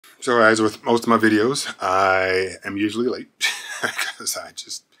So as with most of my videos, I am usually late because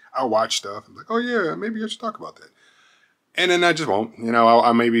I'll watch stuff. I'm like, oh yeah, maybe I should talk about that. And then I just won't.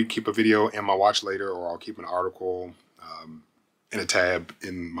 I'll maybe keep a video in my watch later, or I'll keep an article in a tab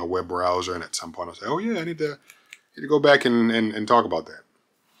in my web browser. And at some point I'll say, oh yeah, I need to go back and talk about that.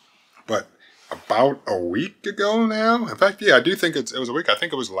 But about a week ago now, in fact, yeah, I do think it was a week. I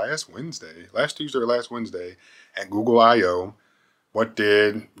think it was last Tuesday or last Wednesday at Google I/O. What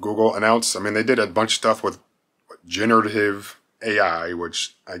did Google announce? I mean, they did a bunch of stuff with generative AI,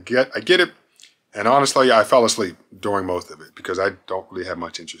 which I get it. And honestly, I fell asleep during most of it because I don't really have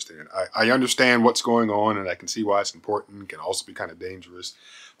much interest in it. I understand what's going on and I can see why it's important. It can also be kind of dangerous.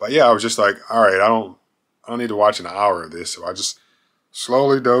 But yeah, I was just like, all right, I don't need to watch an hour of this. So I just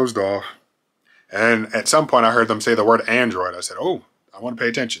slowly dozed off. And at some point I heard them say the word Android. I said, oh, I want to pay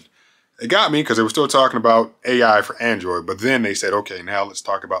attention. It got me because they were still talking about AI for Android, but then they said, okay, now let's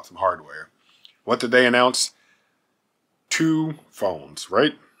talk about some hardware. What did they announce? 2 phones,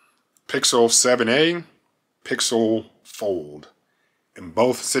 right? Pixel 7a, Pixel Fold. In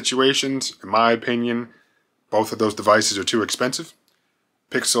both situations, in my opinion, both of those devices are too expensive.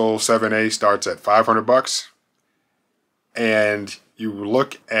 Pixel 7a starts at $500, and you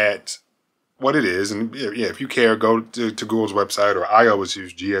look at what it is, and yeah, if you care, go to Google's website, or I always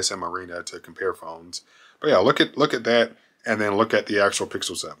use GSM Arena to compare phones. But yeah, look at that, and then look at the actual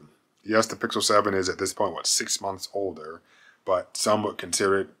Pixel 7. Yes, the Pixel 7 is at this point 6 months older, but some would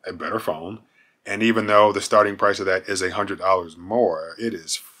consider it a better phone. And even though the starting price of that is $100 more, it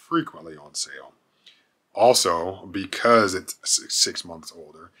is frequently on sale. Also, because it's 6 months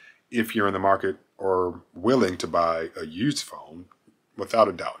older, if you're in the market or willing to buy a used phone, without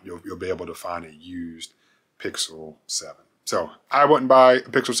a doubt, you'll be able to find a used Pixel 7. So I wouldn't buy a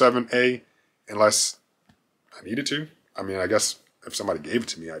Pixel 7a unless I needed to. I mean, I guess if somebody gave it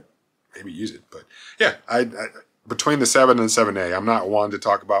to me, I'd maybe use it. But yeah, I between the 7 and the 7a, I'm not one to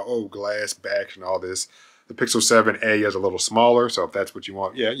talk about, oh, glass backs and all this. The Pixel 7a is a little smaller, so if that's what you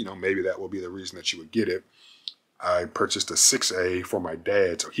want, yeah, maybe that will be the reason that you would get it. I purchased a 6a for my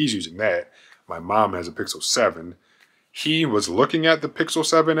dad, so he's using that. My mom has a Pixel 7. He was looking at the Pixel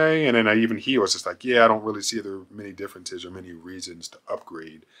 7a, and then he was just like, yeah, I don't really see there many differences or many reasons to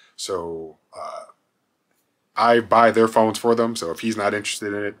upgrade. So I buy their phones for them. So if he's not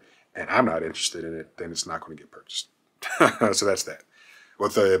interested in it and I'm not interested in it, then it's not going to get purchased. So that's that.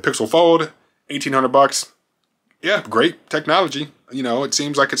 With the Pixel Fold, $1,800. Yeah, great technology. It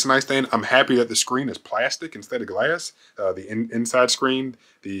seems like it's a nice thing. I'm happy that the screen is plastic instead of glass. The inside screen,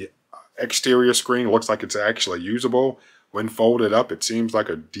 the exterior screen looks like it's actually usable. When folded up, it seems like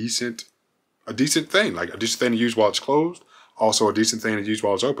a decent thing, like a decent thing to use while it's closed. Also a decent thing to use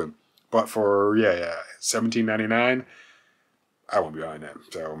while it's open. But for $17.99, I won't be buying that.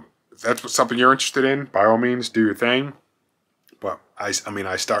 So if that's something you're interested in, by all means, do your thing. But I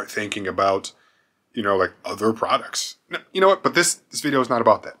start thinking about, like other products. You know what? But this video is not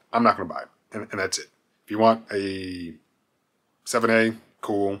about that. I'm not going to buy it, and that's it. If you want a 7a,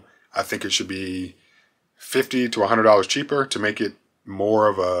 cool. I think it should be $50 to $100 cheaper to make it more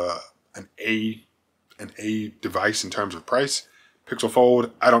of an A device in terms of price. Pixel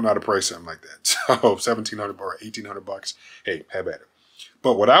Fold, I don't know how to price something like that. So $1,700 or $1,800, hey, have at it.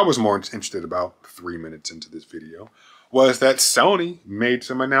 But what I was more interested about 3 minutes into this video was that Sony made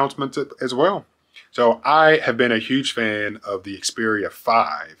some announcements as well. So I have been a huge fan of the Xperia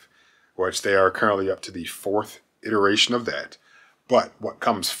 5, which they are currently up to the 4th iteration of that. But what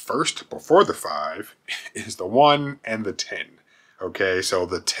comes first before the 5 is the 1 and the 10. Okay, so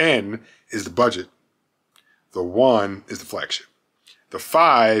the 10 is the budget. The 1 is the flagship. The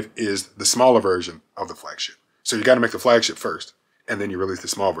 5 is the smaller version of the flagship. So you got to make the flagship first, and then you release the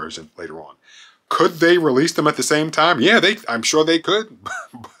small version later on. Could they release them at the same time? Yeah, I'm sure they could,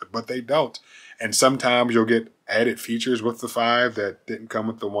 but they don't. And sometimes you'll get added features with the 5 that didn't come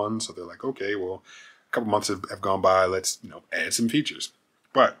with the 1. So they're like, okay, well, a couple months have gone by. Let's add some features.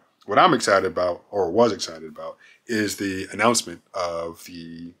 But what I'm excited about, or was excited about, is the announcement of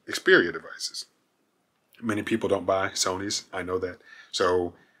the Xperia devices. Many people don't buy Sonys. I know that.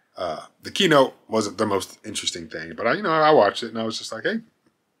 So the keynote wasn't the most interesting thing, but I watched it and I was just like, hey,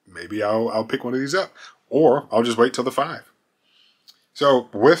 maybe I'll pick one of these up, or I'll just wait till the 5. So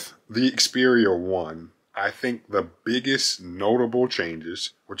with the Xperia 1, I think the biggest notable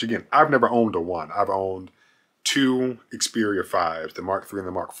changes, which again, I've never owned a 1. I've owned 2 Xperia 5s, the Mark III and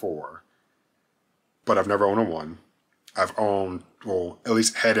the Mark IV, but I've never owned a 1. I've owned, well, at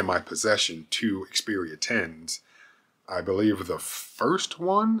least had in my possession 2 Xperia 10s. I believe the first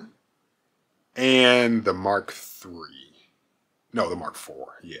one and the Mark III. No, the Mark IV.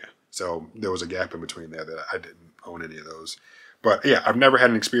 Yeah. So there was a gap in between there that I didn't own any of those. But yeah, I've never had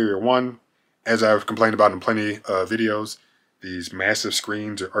an Xperia 1. As I've complained about in plenty of videos, these massive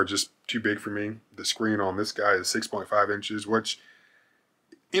screens are just too big for me. The screen on this guy is 6.5 inches, which,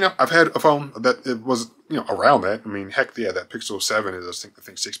 I've had a phone that it was, around that. I mean, heck, yeah, that Pixel 7 is, I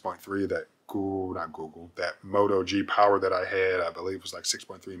think 6.3. That Moto G Power that I had, I believe was like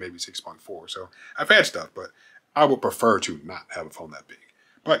 6.3, maybe 6.4. So I've had stuff, but I would prefer to not have a phone that big.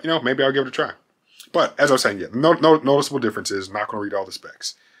 But, maybe I'll give it a try. But as I was saying, yeah, no noticeable differences. Not going to read all the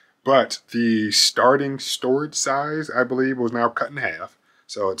specs. But the starting storage size, I believe, was now cut in half.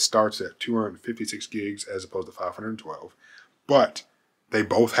 So it starts at 256 gigs as opposed to 512. But they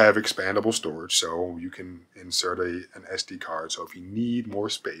both have expandable storage, so you can insert an SD card. So if you need more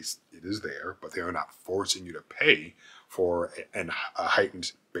space, it is there, but they are not forcing you to pay for a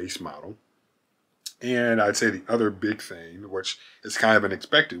heightened base model. And I'd say the other big thing, which is kind of an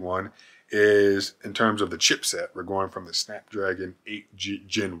expected one, is in terms of the chipset, we're going from the Snapdragon 8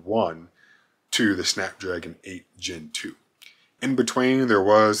 Gen 1 to the Snapdragon 8 Gen 2. In between, there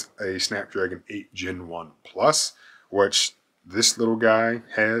was a Snapdragon 8 Gen 1 Plus, which this little guy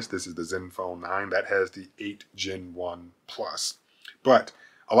has. This is the Zenfone 9. That has the 8 Gen 1 Plus. But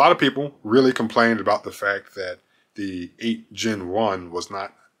a lot of people really complained about the fact that the 8 Gen 1 was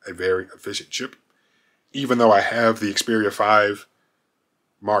not a very efficient chip. Even though I have the Xperia 5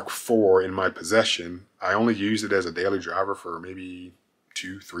 Mark IV in my possession, I only use it as a daily driver for maybe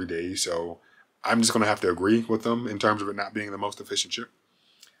 2-3 days. So I'm just going to have to agree with them in terms of it not being the most efficient chip.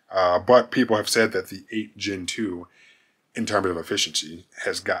 But people have said that the 8 Gen 2, in terms of efficiency,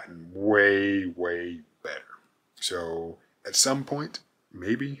 has gotten way, way better. So at some point,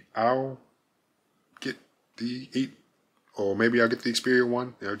 maybe I'll get the 8, or maybe I'll get the Xperia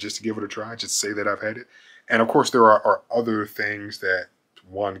 1, just to give it a try, just say that I've had it. And of course, there are other things that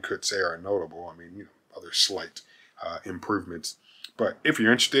one could say are notable. I mean, other slight improvements. But if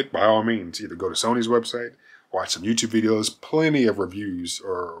you're interested, by all means, either go to Sony's website, watch some YouTube videos. Plenty of reviews,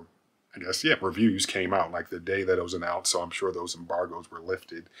 or I guess, yeah, reviews came out like the day that it was announced. So I'm sure those embargoes were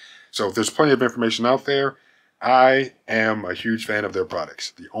lifted. So there's plenty of information out there. I am a huge fan of their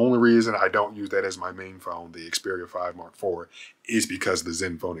products. The only reason I don't use that as my main phone, the Xperia 5 Mark IV, is because the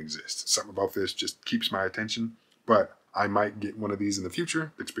Zenfone exists. Something about this just keeps my attention. But I might get one of these in the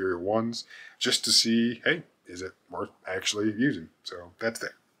future, the Xperia 1s, just to see, hey, is it worth actually using? So that's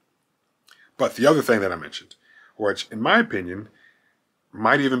that. But the other thing that I mentioned, which in my opinion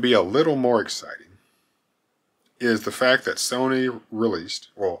might even be a little more exciting, is the fact that Sony released,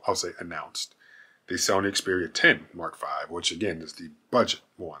 well, I'll say announced, the Sony Xperia 10 Mark V, which again is the budget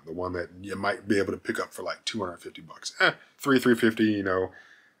one, the one that you might be able to pick up for like $250. $350,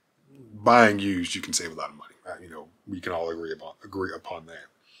 buying used, you can save a lot of money. We can all agree upon that.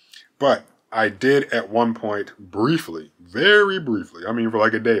 But I did at one point briefly, very briefly, I mean for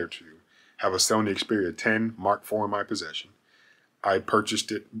like a day or two, have a Sony Xperia 10 Mark IV in my possession. I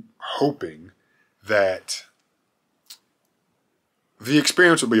purchased it hoping that the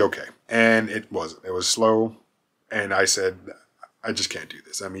experience would be okay. And it wasn't. It was slow. And I said, I just can't do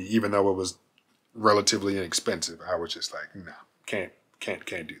this. I mean, even though it was relatively inexpensive, I was just like, no, can't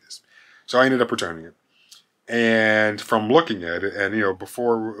do this. So I ended up returning it. And from looking at it, and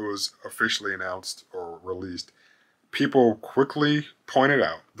before it was officially announced or released, people quickly pointed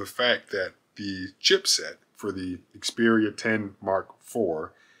out the fact that the chipset for the Xperia 10 Mark IV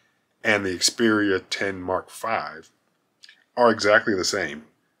and the Xperia 10 Mark V are exactly the same,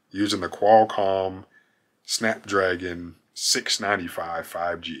 using the Qualcomm Snapdragon 695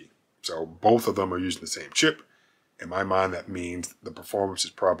 5G. So both of them are using the same chip. In my mind, that means the performance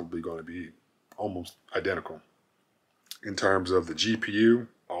is probably going to be almost identical. In terms of the GPU,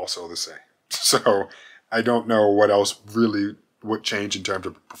 also the same. So I don't know what else really would change in terms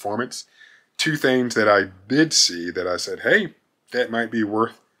of performance. Two things that I did see that I said, hey, that might be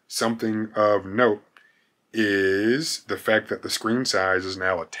worth something of note, is the fact that the screen size is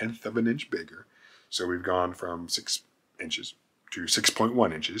now 1/10 of an inch bigger. So we've gone from 6 inches to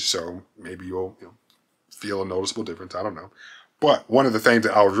 6.1 inches. So maybe you'll feel a noticeable difference. I don't know. But one of the things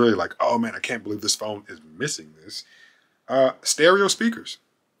that I was really like, oh man, I can't believe this phone is missing this. Stereo speakers.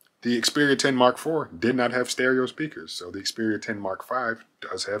 The Xperia 10 Mark IV did not have stereo speakers. So the Xperia 10 Mark V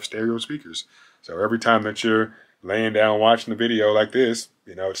does have stereo speakers. So every time that you're laying down watching a video like this,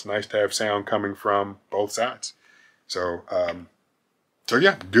 it's nice to have sound coming from both sides. So, so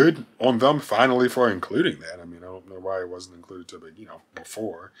yeah, good on them finally for including that. I mean, I don't know why it wasn't included to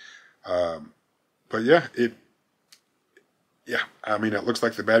before. But yeah, I mean, it looks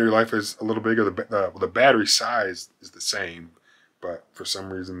like the battery life is a little bigger. The battery size is the same, but for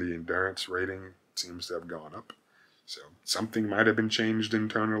some reason the endurance rating seems to have gone up. So something might have been changed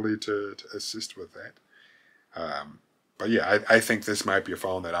internally to assist with that. But yeah, I think this might be a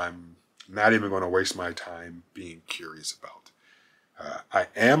phone that I'm not even going to waste my time being curious about. I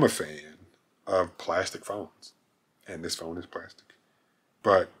am a fan of plastic phones, and this phone is plastic.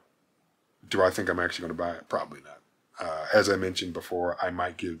 But do I think I'm actually going to buy it? Probably not. As I mentioned before, I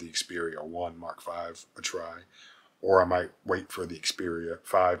might give the Xperia 1 Mark V a try, or I might wait for the Xperia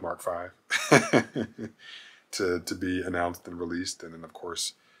 5 Mark V to be announced and released. And then, of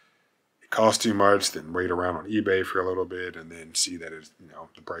course, it costs too much, then wait around on eBay for a little bit, and then see that it's,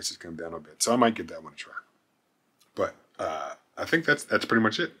 the prices come down a bit. So I might give that one a try. But I think that's pretty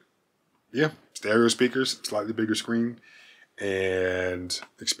much it. Yeah, stereo speakers, slightly bigger screen, and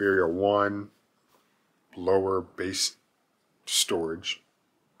Xperia 1, lower base storage.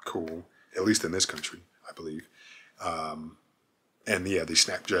 Cool. At least in this country, I believe. And yeah, the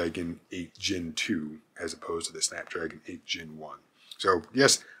Snapdragon 8 Gen 2 as opposed to the Snapdragon 8 Gen 1. So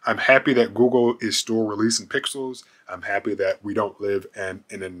yes, I'm happy that Google is still releasing Pixels. I'm happy that we don't live in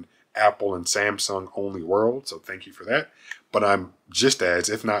an Apple and Samsung only world. So thank you for that. But I'm just as,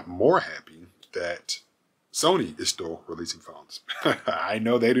 if not more happy that Sony is still releasing phones. I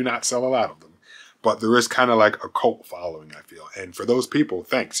know they do not sell a lot of them, but there is kind of like a cult following, I feel. And for those people,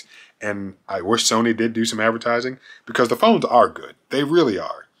 thanks. And I wish Sony did do some advertising because the phones are good. They really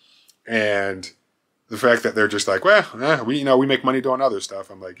are. And the fact that they're just like, well, we make money doing other stuff.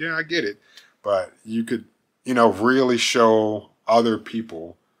 I'm like, yeah, I get it. But you could, really show other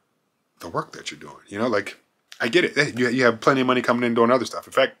people the work that you're doing. Like, I get it. You have plenty of money coming in doing other stuff.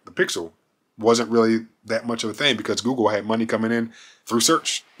 In fact, the Pixel wasn't really that much of a thing because Google had money coming in through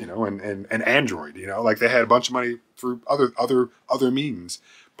search, and Android, like they had a bunch of money through other means.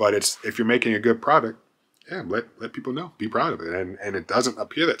 But if you're making a good product, yeah, let people know, be proud of it. And it doesn't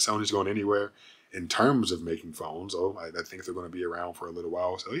appear that Sony's going anywhere in terms of making phones. Oh, I think they're going to be around for a little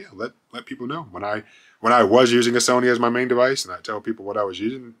while. So yeah, let people know. When I was using a Sony as my main device and I tell people what I was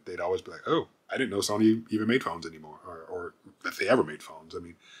using, they'd always be like, oh, I didn't know Sony even made phones anymore, or that they ever made phones. I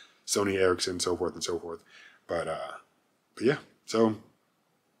mean, Sony, Ericsson, so forth and so forth. But yeah, so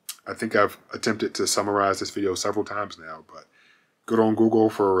I think I've attempted to summarize this video several times now, but good on Google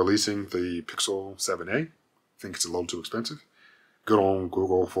for releasing the Pixel 7a. I think it's a little too expensive. Good on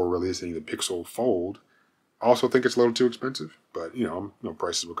Google for releasing the Pixel Fold. Also think it's a little too expensive, but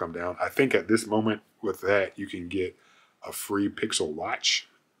prices will come down. I think at this moment with that, you can get a free Pixel Watch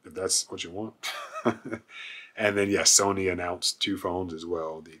if that's what you want. And then, yes, Sony announced 2 phones as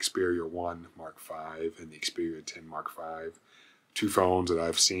well, the Xperia 1 Mark V and the Xperia 10 Mark V. 2 phones that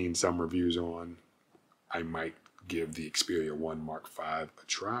I've seen some reviews on. I might give the Xperia 1 Mark V a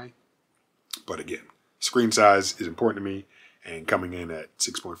try. But again, screen size is important to me, and coming in at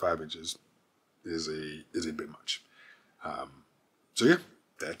 6.5 inches is a bit much. So yeah,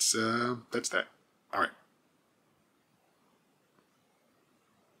 that's that. All right.